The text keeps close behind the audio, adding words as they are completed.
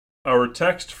Our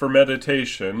text for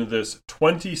meditation this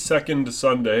 22nd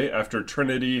Sunday after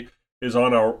Trinity is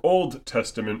on our Old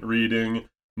Testament reading,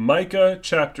 Micah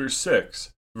chapter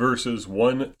 6, verses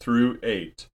 1 through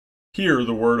 8. Hear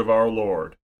the word of our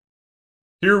Lord.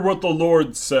 Hear what the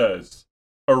Lord says.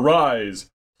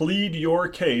 Arise, plead your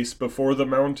case before the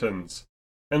mountains,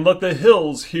 and let the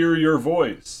hills hear your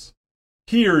voice.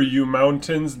 Hear, you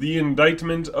mountains, the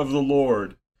indictment of the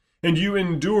Lord, and you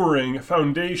enduring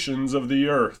foundations of the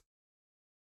earth.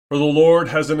 For the Lord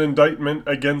has an indictment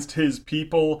against his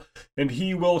people, and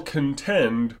he will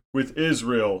contend with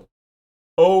Israel.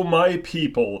 O my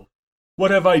people,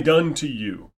 what have I done to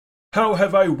you? How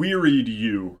have I wearied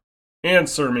you?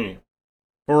 Answer me.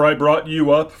 For I brought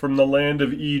you up from the land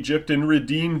of Egypt and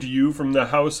redeemed you from the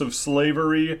house of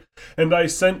slavery, and I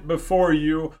sent before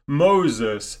you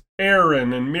Moses,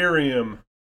 Aaron, and Miriam.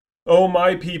 O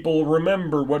my people,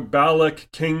 remember what Balak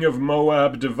king of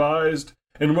Moab devised,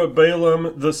 and what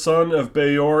Balaam the son of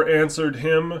Beor answered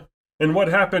him, and what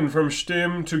happened from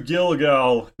Shittim to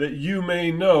Gilgal, that you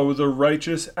may know the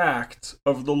righteous acts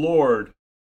of the Lord.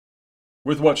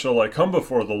 With what shall I come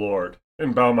before the Lord,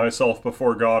 and bow myself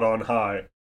before God on high?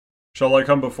 Shall I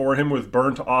come before him with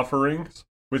burnt offerings,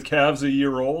 with calves a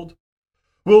year old?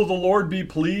 Will the Lord be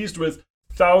pleased with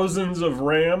thousands of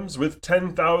rams, with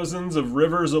 10,000s of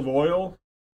rivers of oil?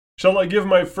 Shall I give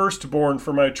my firstborn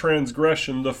for my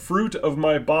transgression, the fruit of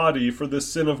my body for the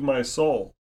sin of my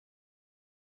soul?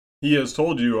 He has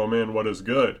told you, O man, what is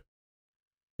good.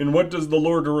 And what does the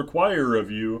Lord require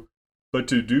of you, but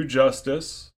to do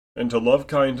justice, and to love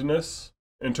kindness,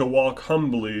 and to walk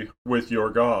humbly with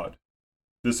your God?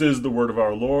 This is the word of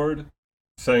our Lord.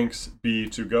 Thanks be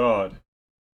to God.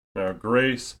 Now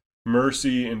grace,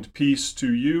 mercy, and peace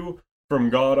to you from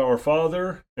God our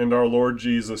Father and our Lord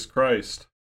Jesus Christ.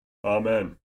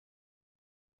 Amen.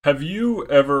 Have you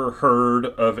ever heard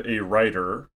of a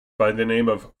writer by the name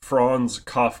of Franz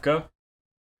Kafka?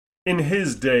 In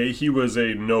his day, he was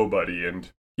a nobody, and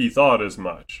he thought as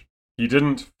much. He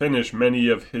didn't finish many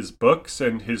of his books,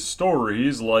 and his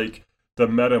stories, like The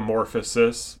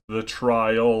Metamorphosis, The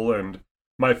Trial, and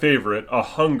my favorite, A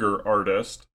Hunger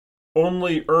Artist,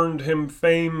 only earned him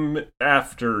fame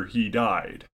after he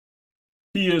died.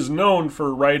 He is known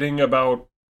for writing about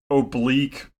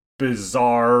oblique,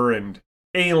 bizarre, and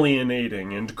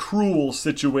alienating and cruel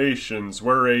situations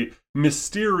where a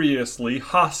mysteriously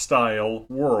hostile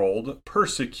world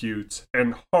persecutes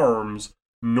and harms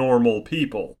normal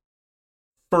people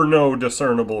for no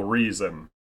discernible reason.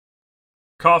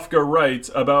 Kafka writes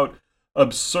about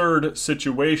absurd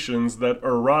situations that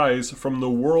arise from the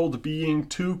world being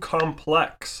too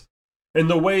complex,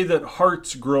 and the way that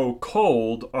hearts grow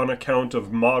cold on account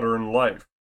of modern life.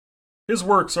 His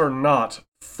works are not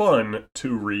fun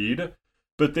to read,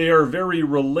 but they are very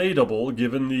relatable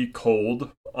given the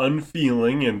cold,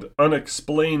 unfeeling, and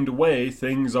unexplained way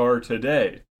things are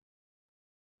today.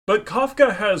 But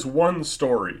Kafka has one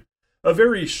story, a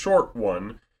very short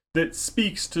one, that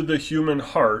speaks to the human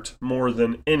heart more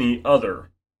than any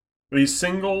other. A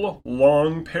single,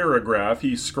 long paragraph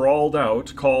he scrawled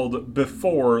out called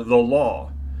Before the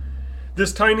Law.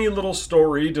 This tiny little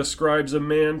story describes a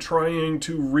man trying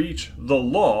to reach the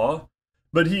law,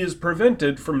 but he is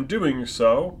prevented from doing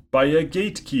so by a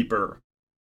gatekeeper.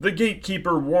 The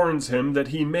gatekeeper warns him that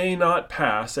he may not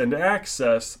pass and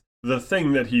access the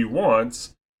thing that he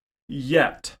wants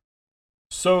yet.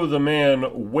 So the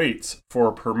man waits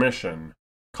for permission,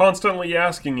 constantly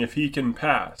asking if he can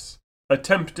pass,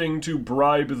 attempting to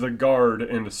bribe the guard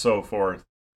and so forth.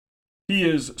 He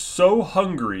is so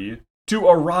hungry to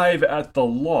arrive at the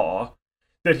law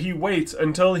that he waits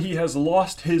until he has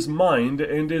lost his mind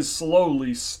and is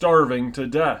slowly starving to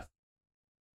death.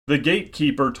 The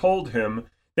gatekeeper told him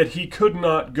that he could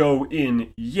not go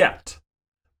in yet,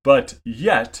 but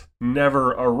yet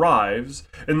never arrives,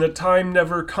 and the time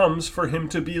never comes for him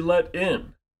to be let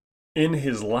in. In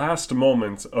his last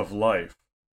moments of life,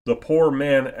 the poor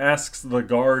man asks the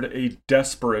guard a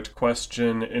desperate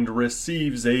question and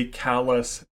receives a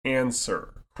callous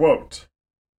answer. Quote,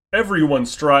 "Everyone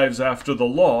strives after the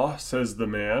law," says the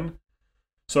man.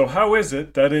 "So how is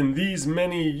it that in these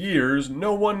many years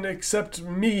no one except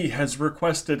me has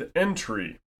requested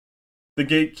entry?" The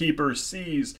gatekeeper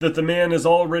sees that the man is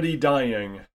already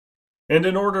dying, and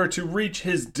in order to reach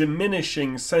his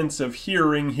diminishing sense of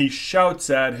hearing, he shouts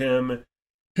at him,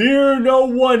 "Here no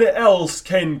one else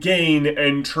can gain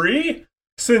entry,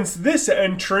 since this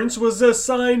entrance was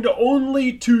assigned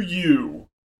only to you.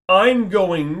 I'm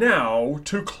going now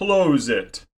to close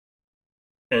it."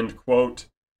 End quote.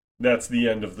 That's the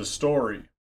end of the story.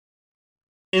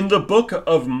 In the book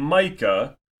of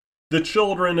Micah, The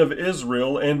children of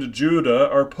Israel and Judah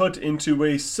are put into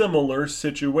a similar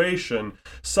situation,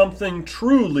 something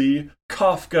truly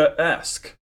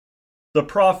Kafkaesque. The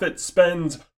prophet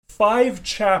spends 5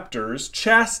 chapters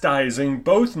chastising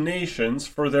both nations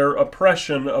for their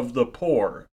oppression of the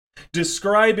poor,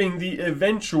 describing the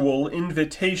eventual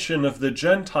invitation of the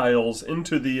Gentiles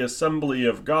into the assembly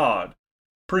of God,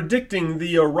 predicting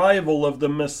the arrival of the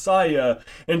Messiah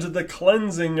and the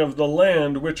cleansing of the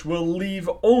land, which will leave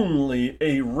only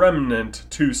a remnant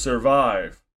to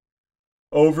survive.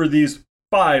 Over these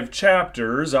 5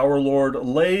 chapters, our Lord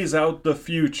lays out the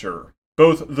future,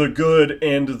 both the good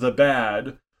and the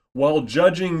bad, while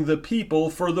judging the people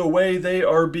for the way they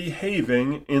are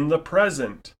behaving in the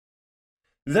present.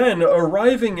 Then,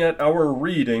 arriving at our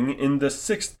reading in the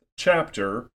 6th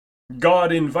chapter,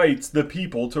 God invites the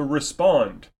people to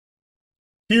respond.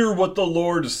 Hear what the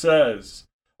Lord says.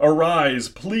 Arise,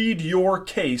 plead your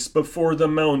case before the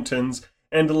mountains,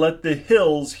 and let the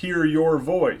hills hear your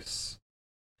voice.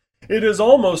 It is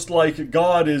almost like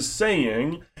God is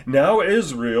saying, now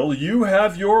Israel, you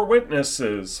have your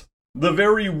witnesses. The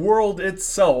very world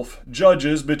itself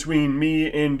judges between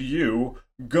me and you.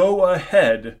 Go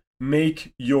ahead,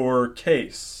 make your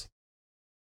case.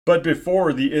 But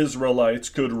before the Israelites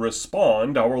could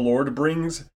respond, our Lord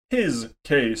brings his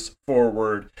case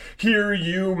forward. Hear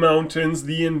you, mountains,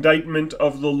 the indictment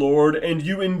of the Lord, and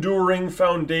you enduring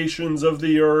foundations of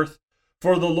the earth.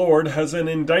 For the Lord has an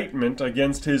indictment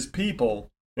against his people,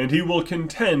 and he will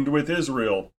contend with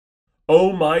Israel.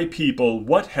 O my people,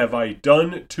 what have I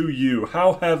done to you?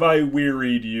 How have I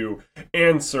wearied you?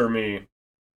 Answer me.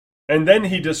 And then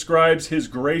he describes his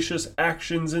gracious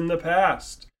actions in the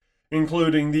past,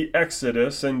 including the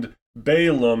Exodus and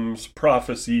Balaam's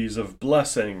prophecies of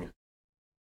blessing.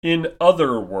 In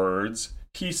other words,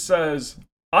 he says,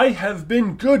 I have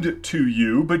been good to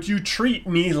you, but you treat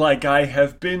me like I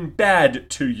have been bad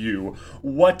to you.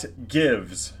 What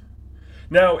gives?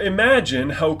 Now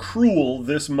imagine how cruel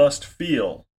this must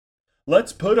feel.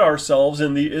 Let's put ourselves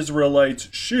in the Israelites'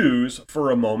 shoes for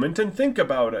a moment and think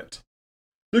about it.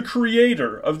 The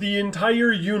creator of the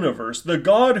entire universe, the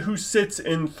God who sits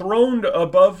enthroned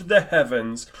above the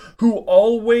heavens, who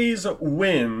always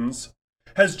wins,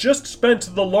 has just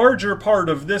spent the larger part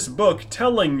of this book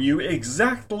telling you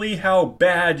exactly how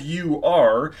bad you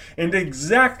are and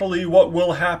exactly what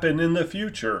will happen in the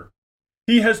future.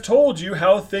 He has told you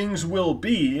how things will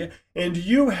be, and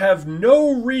you have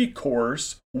no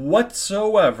recourse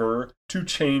whatsoever to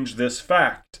change this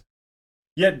fact.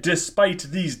 Yet despite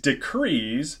these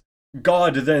decrees,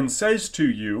 God then says to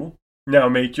you, now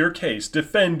make your case,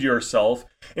 defend yourself,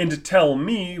 and tell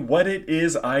me what it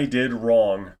is I did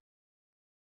wrong.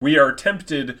 We are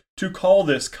tempted to call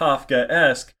this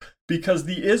Kafkaesque because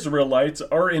the Israelites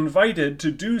are invited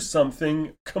to do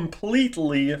something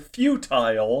completely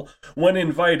futile when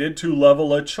invited to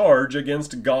level a charge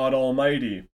against God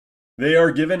Almighty. They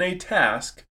are given a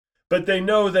task, but they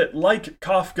know that, like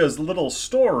Kafka's little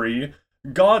story,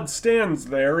 God stands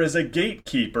there as a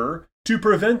gatekeeper to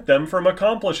prevent them from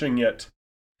accomplishing it.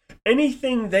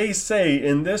 Anything they say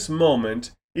in this moment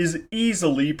is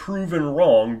easily proven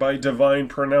wrong by divine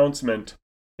pronouncement,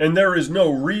 and there is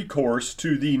no recourse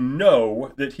to the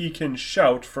no that he can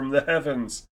shout from the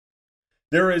heavens.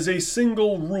 There is a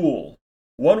single rule,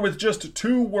 one with just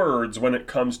 2 words when it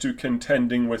comes to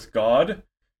contending with God.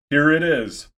 Here it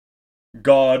is.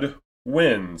 God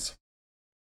wins.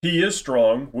 He is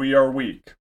strong, we are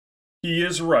weak. He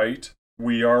is right,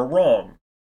 we are wrong.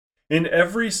 In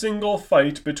every single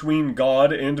fight between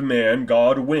God and man,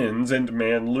 God wins and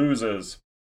man loses.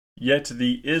 Yet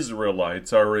the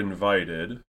Israelites are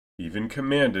invited, even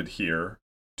commanded here,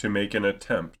 to make an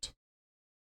attempt.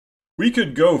 We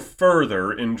could go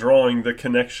further in drawing the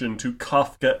connection to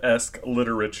Kafkaesque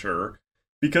literature,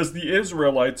 because the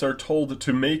Israelites are told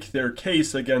to make their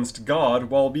case against God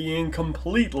while being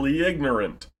completely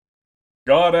ignorant.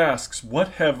 God asks, what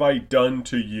have I done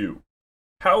to you?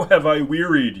 How have I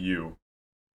wearied you?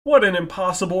 What an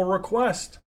impossible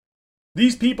request!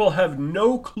 These people have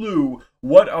no clue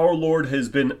what our Lord has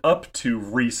been up to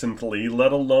recently,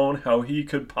 let alone how he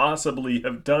could possibly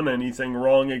have done anything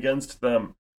wrong against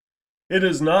them. It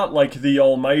is not like the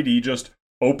Almighty just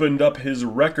opened up his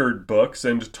record books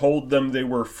and told them they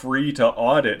were free to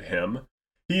audit him.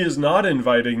 He is not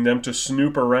inviting them to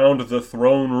snoop around the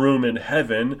throne room in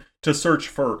heaven to search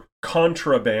for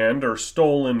contraband or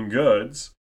stolen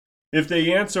goods. If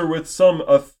they answer with some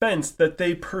offense that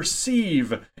they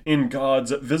perceive in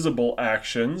God's visible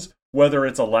actions, whether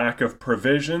it's a lack of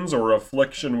provisions or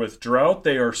affliction with drought,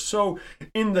 they are so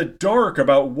in the dark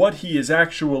about what he is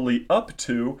actually up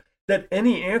to that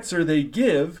any answer they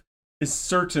give is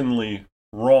certainly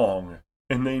wrong,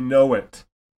 and they know it.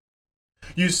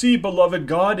 You see, beloved,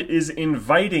 God is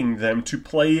inviting them to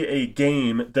play a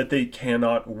game that they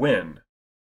cannot win.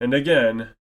 And again,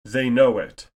 they know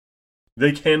it.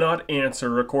 They cannot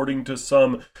answer according to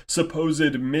some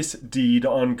supposed misdeed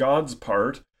on God's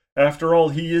part. After all,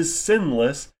 he is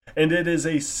sinless, and it is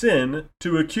a sin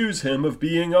to accuse him of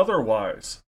being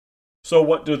otherwise. So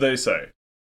what do they say?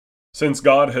 Since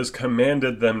God has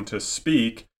commanded them to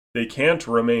speak, they can't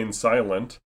remain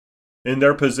silent. In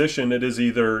their position, it is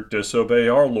either disobey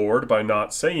our Lord by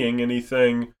not saying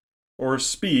anything, or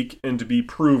speak and be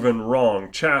proven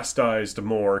wrong, chastised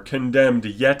more, condemned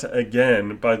yet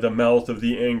again by the mouth of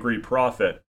the angry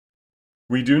prophet.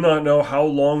 We do not know how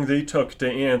long they took to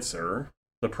answer.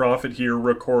 The prophet here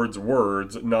records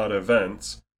words, not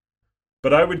events.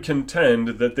 But I would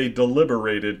contend that they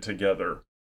deliberated together,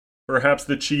 perhaps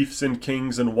the chiefs and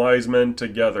kings and wise men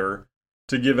together,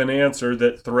 to give an answer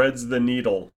that threads the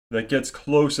needle, that gets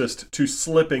closest to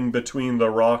slipping between the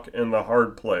rock and the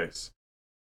hard place.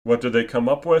 What do they come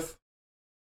up with?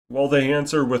 Well, they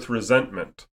answer with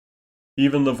resentment,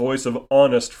 even the voice of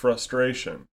honest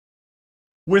frustration.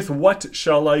 With what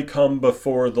shall I come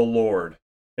before the Lord,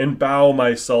 and bow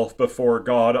myself before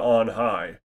God on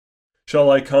high?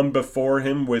 Shall I come before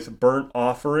him with burnt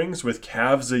offerings, with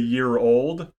calves a year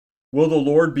old? Will the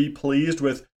Lord be pleased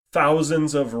with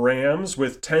thousands of rams,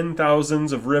 with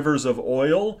 10,000s of rivers of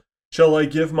oil? Shall I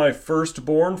give my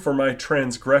firstborn for my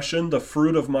transgression, the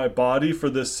fruit of my body for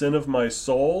the sin of my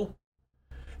soul?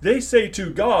 They say to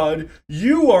God,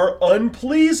 you are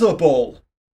unpleasable.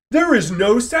 There is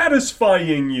no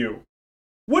satisfying you.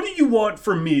 What do you want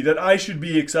from me that I should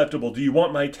be acceptable? Do you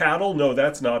want my cattle? No,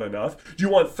 that's not enough. Do you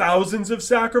want thousands of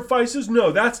sacrifices?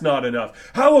 No, that's not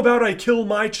enough. How about I kill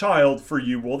my child for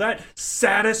you? Will that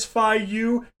satisfy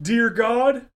you, dear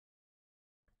God?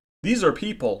 These are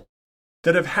people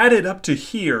that have had it up to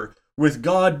here with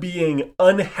God being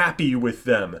unhappy with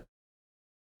them.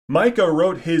 Micah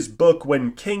wrote his book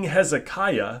when King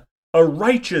Hezekiah, a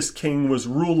righteous king, was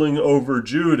ruling over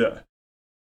Judah.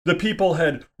 The people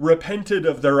had repented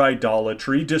of their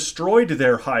idolatry, destroyed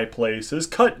their high places,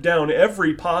 cut down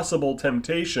every possible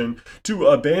temptation to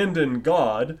abandon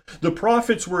God. The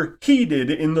prophets were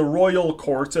heeded in the royal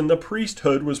courts, and the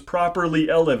priesthood was properly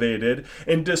elevated.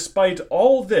 And despite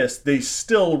all this, they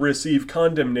still receive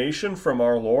condemnation from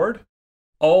our Lord.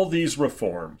 All these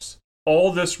reforms,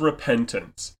 all this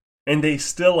repentance, and they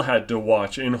still had to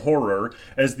watch in horror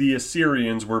as the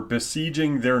Assyrians were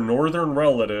besieging their northern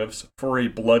relatives for a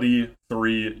bloody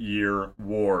 3-year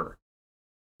war.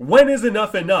 When is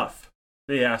enough enough?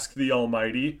 They asked the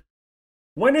Almighty.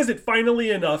 When is it finally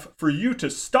enough for you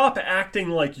to stop acting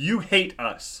like you hate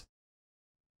us?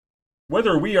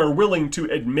 Whether we are willing to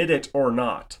admit it or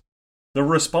not, the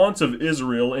response of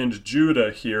Israel and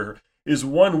Judah here is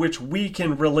one which we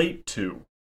can relate to.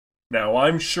 Now,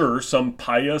 I'm sure some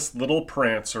pious little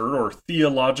prancer or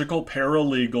theological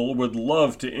paralegal would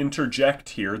love to interject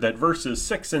here that verses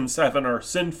 6 and 7 are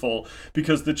sinful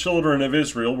because the children of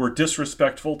Israel were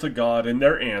disrespectful to God in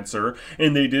their answer,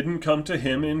 and they didn't come to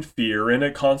him in fear, and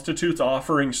it constitutes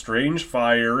offering strange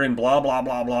fire, and blah, blah,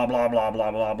 blah, blah, blah, blah,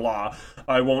 blah, blah, blah.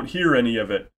 I won't hear any of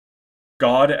it.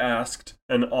 God asked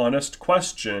an honest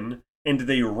question, and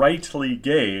they rightly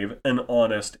gave an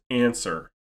honest answer.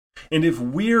 And if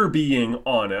we're being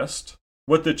honest,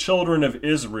 what the children of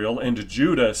Israel and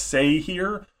Judah say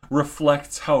here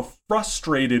reflects how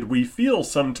frustrated we feel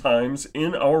sometimes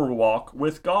in our walk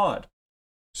with God.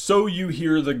 So you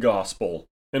hear the gospel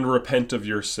and repent of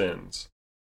your sins.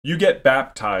 You get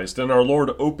baptized, and our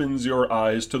Lord opens your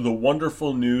eyes to the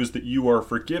wonderful news that you are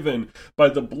forgiven by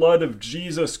the blood of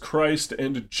Jesus Christ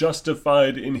and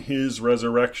justified in his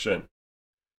resurrection.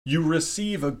 You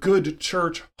receive a good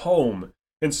church home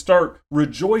and start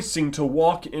rejoicing to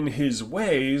walk in his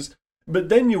ways, but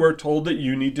then you are told that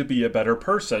you need to be a better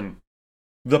person.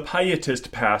 The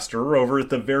pietist pastor over at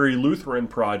the Very Lutheran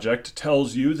Project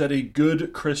tells you that a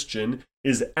good Christian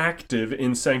is active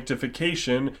in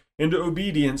sanctification and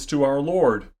obedience to our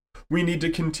Lord. We need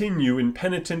to continue in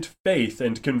penitent faith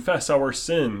and confess our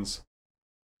sins.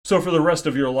 So for the rest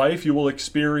of your life, you will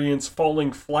experience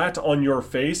falling flat on your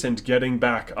face and getting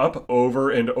back up over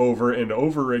and over and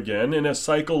over again in a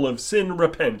cycle of sin,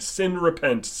 repent, sin,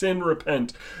 repent, sin,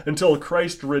 repent, until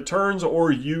Christ returns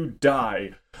or you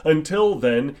die. Until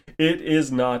then, it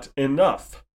is not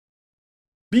enough.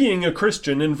 Being a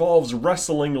Christian involves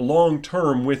wrestling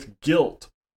long-term with guilt,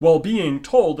 while being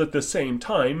told at the same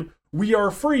time we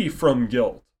are free from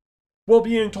guilt, while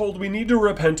being told we need to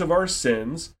repent of our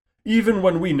sins, even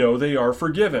when we know they are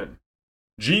forgiven.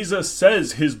 Jesus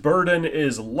says his burden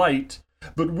is light,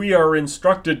 but we are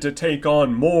instructed to take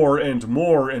on more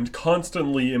and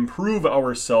constantly improve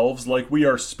ourselves like we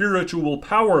are spiritual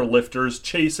power lifters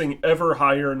chasing ever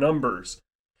higher numbers.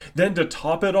 Then to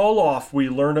top it all off, we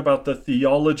learn about the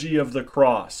theology of the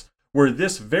cross, where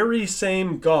this very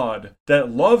same God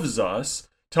that loves us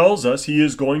tells us he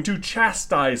is going to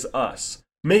chastise us,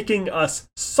 making us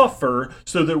suffer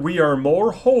so that we are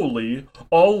more holy,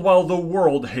 all while the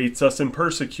world hates us and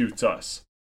persecutes us.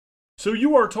 So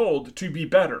you are told to be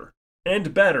better,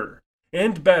 and better,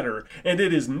 and better, and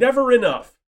it is never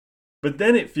enough. But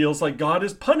then it feels like God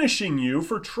is punishing you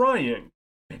for trying,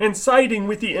 and siding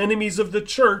with the enemies of the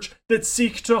church that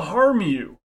seek to harm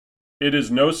you. It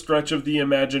is no stretch of the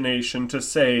imagination to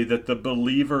say that the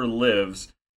believer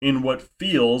lives in what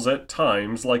feels at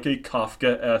times like a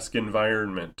Kafkaesque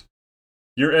environment.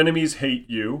 Your enemies hate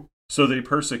you, so they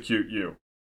persecute you.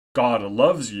 God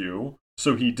loves you,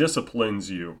 so he disciplines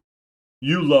you.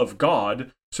 You love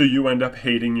God, so you end up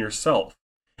hating yourself,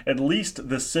 at least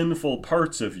the sinful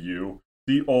parts of you,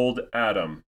 the old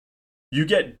Adam. You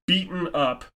get beaten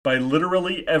up by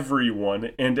literally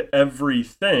everyone and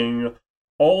everything,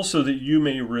 all so that you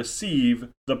may receive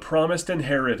the promised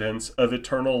inheritance of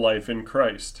eternal life in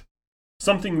Christ.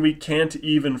 Something we can't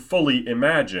even fully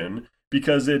imagine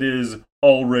because it is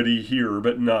already here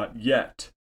but not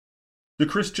yet. The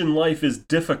Christian life is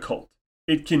difficult.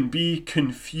 It can be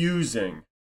confusing.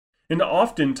 And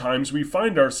oftentimes we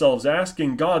find ourselves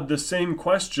asking God the same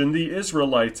question the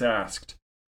Israelites asked.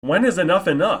 When is enough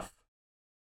enough?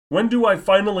 When do I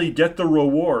finally get the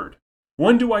reward?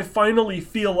 When do I finally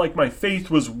feel like my faith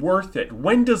was worth it?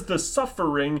 When does the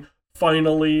suffering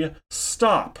finally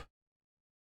stop?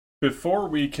 Before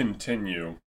we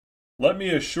continue, let me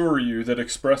assure you that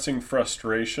expressing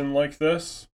frustration like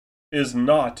this is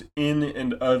not in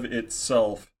and of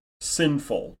itself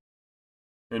sinful.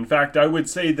 In fact, I would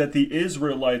say that the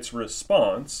Israelites'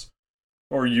 response,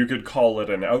 or you could call it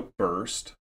an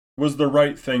outburst, was the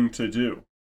right thing to do.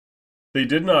 They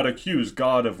did not accuse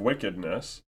God of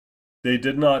wickedness. They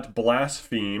did not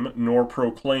blaspheme nor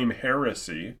proclaim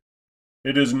heresy.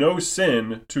 It is no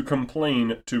sin to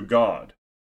complain to God.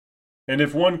 And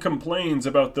if one complains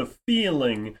about the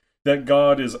feeling that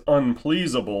God is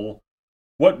unpleasable,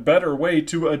 what better way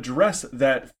to address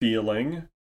that feeling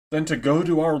than to go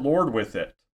to our Lord with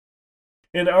it?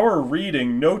 In our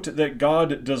reading, note that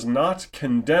God does not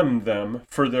condemn them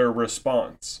for their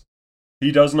response.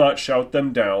 He does not shout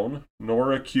them down,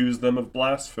 nor accuse them of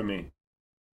blasphemy.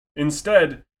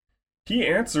 Instead, he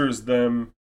answers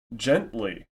them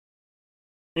gently.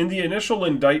 In the initial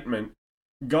indictment,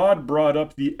 God brought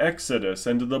up the Exodus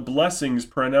and the blessings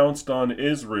pronounced on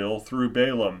Israel through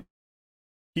Balaam.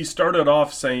 He started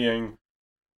off saying,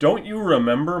 "Don't you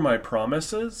remember my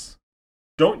promises?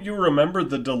 Don't you remember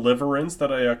the deliverance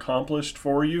that I accomplished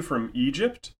for you from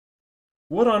Egypt?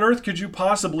 What on earth could you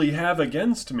possibly have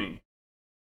against me?"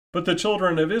 But the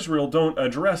children of Israel don't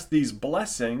address these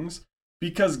blessings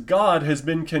because God has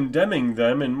been condemning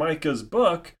them in Micah's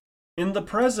book in the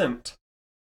present.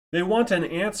 They want an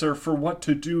answer for what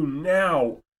to do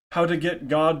now, how to get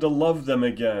God to love them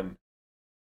again.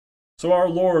 So our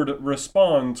Lord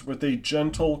responds with a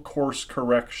gentle course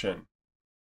correction.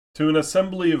 To an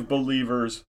assembly of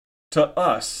believers, to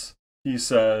us, he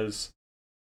says,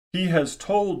 "He has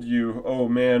told you, O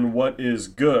man, what is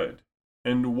good,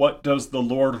 and what does the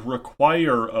Lord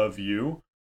require of you,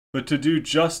 but to do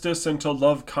justice and to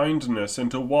love kindness and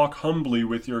to walk humbly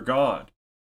with your God.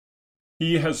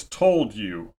 He has told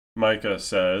you," Micah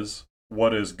says,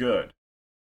 "what is good."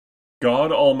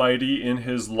 God Almighty in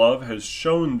his love has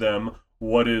shown them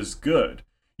what is good.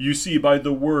 You see, by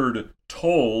the word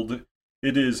told,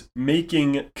 it is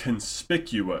making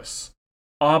conspicuous,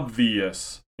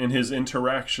 obvious in his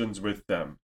interactions with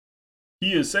them.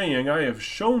 He is saying, I have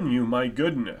shown you my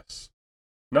goodness,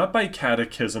 not by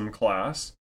catechism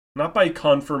class, not by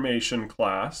confirmation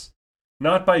class,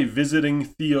 not by visiting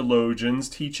theologians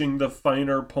teaching the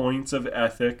finer points of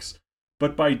ethics,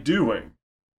 but by doing.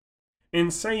 In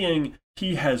saying,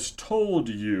 he has told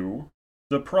you,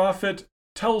 the prophet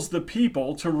tells the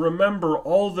people to remember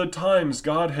all the times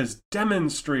God has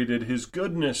demonstrated his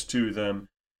goodness to them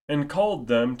and called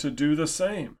them to do the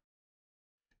same.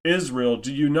 Israel,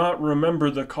 do you not remember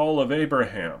the call of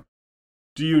Abraham?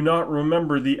 Do you not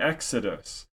remember the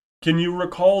Exodus? Can you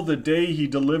recall the day he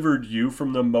delivered you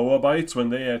from the Moabites when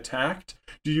they attacked?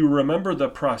 Do you remember the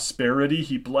prosperity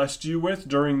he blessed you with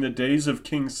during the days of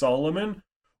King Solomon?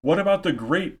 What about the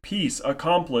great peace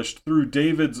accomplished through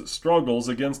David's struggles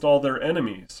against all their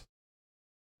enemies?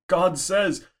 God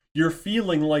says, you're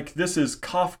feeling like this is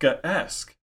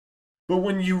Kafkaesque. But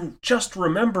when you just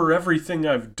remember everything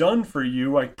I've done for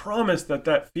you, I promise that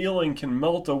that feeling can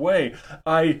melt away.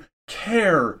 I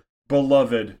care,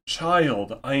 beloved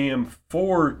child. I am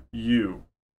for you.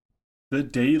 The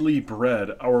daily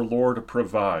bread our Lord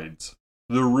provides,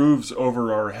 the roofs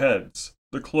over our heads,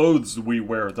 the clothes we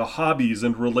wear, the hobbies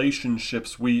and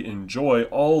relationships we enjoy,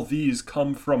 all these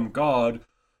come from God,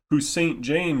 who St.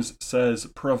 James says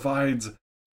provides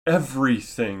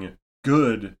everything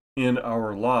good in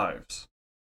our lives.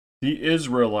 The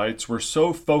Israelites were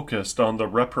so focused on the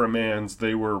reprimands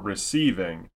they were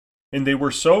receiving, and they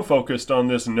were so focused on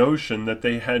this notion that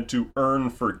they had to earn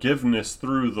forgiveness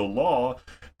through the law,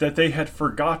 that they had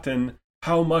forgotten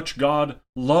how much God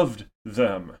loved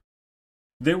them.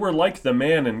 They were like the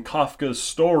man in Kafka's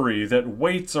story that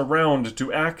waits around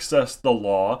to access the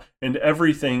law, and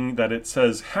everything that it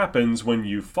says happens when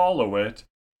you follow it.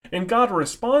 And God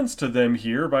responds to them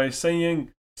here by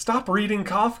saying, "Stop reading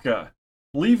Kafka.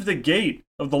 Leave the gate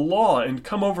of the law and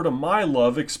come over to my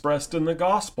love expressed in the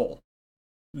gospel."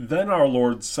 Then our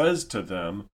Lord says to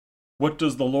them, "What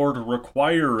does the Lord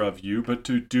require of you but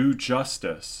to do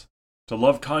justice, to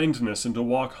love kindness, and to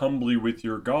walk humbly with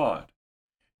your God?"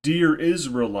 Dear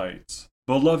Israelites,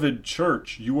 beloved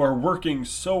church, you are working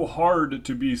so hard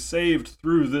to be saved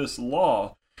through this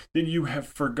law that you have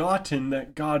forgotten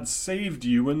that God saved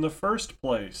you in the first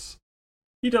place.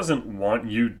 He doesn't want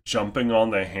you jumping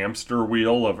on the hamster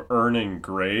wheel of earning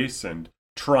grace and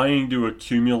trying to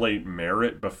accumulate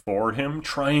merit before Him,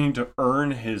 trying to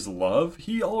earn His love.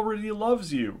 He already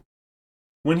loves you.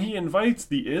 When He invites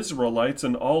the Israelites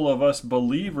and all of us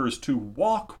believers to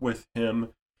walk with Him,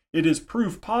 it is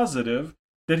proof positive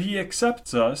that He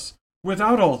accepts us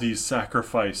without all these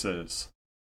sacrifices.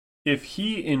 If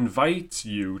He invites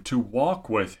you to walk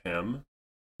with Him,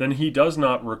 then He does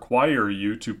not require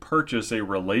you to purchase a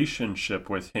relationship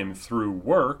with Him through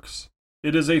works.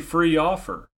 It is a free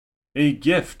offer, a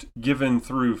gift given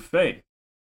through faith.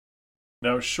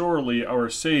 Now surely our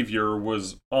Savior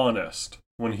was honest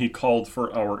when He called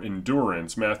for our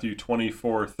endurance. Matthew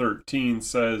 24:13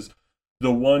 says,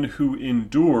 "The one who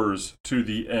endures to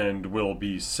the end will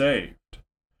be saved."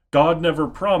 God never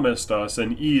promised us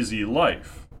an easy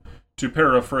life. To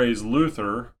paraphrase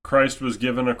Luther, Christ was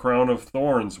given a crown of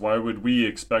thorns. Why would we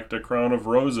expect a crown of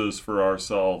roses for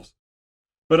ourselves?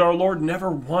 But our Lord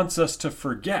never wants us to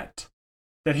forget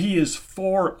that He is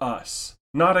for us,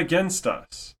 not against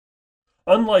us.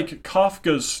 Unlike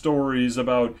Kafka's stories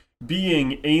about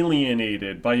being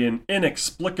alienated by an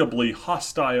inexplicably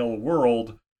hostile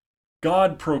world,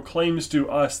 God proclaims to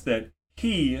us that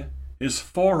He is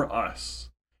for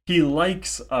us. He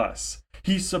likes us.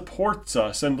 He supports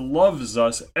us and loves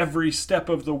us every step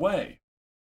of the way.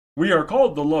 We are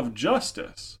called to love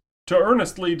justice, to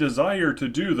earnestly desire to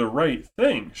do the right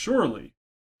thing, surely.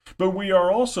 But we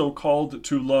are also called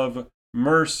to love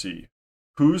mercy.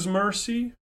 Whose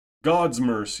mercy? God's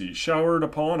mercy showered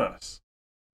upon us.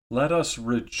 Let us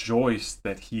rejoice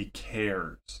that He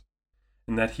cares,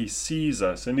 and that He sees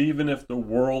us, and even if the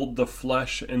world, the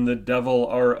flesh, and the devil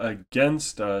are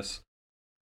against us,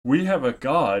 we have a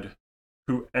God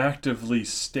who actively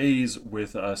stays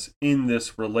with us in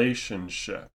this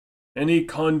relationship. Any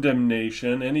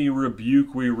condemnation, any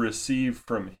rebuke we receive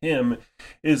from Him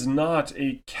is not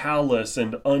a callous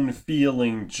and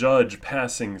unfeeling judge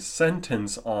passing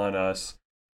sentence on us.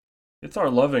 It's our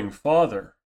loving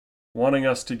Father wanting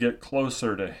us to get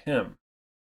closer to Him.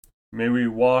 May we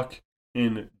walk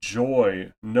in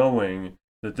joy, knowing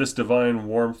that this divine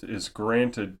warmth is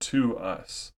granted to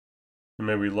us, and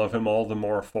may we love Him all the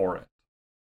more for it.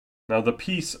 Now the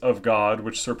peace of God,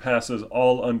 which surpasses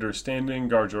all understanding,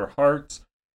 guard your hearts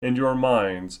and your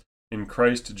minds in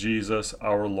Christ Jesus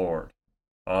our Lord.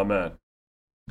 Amen.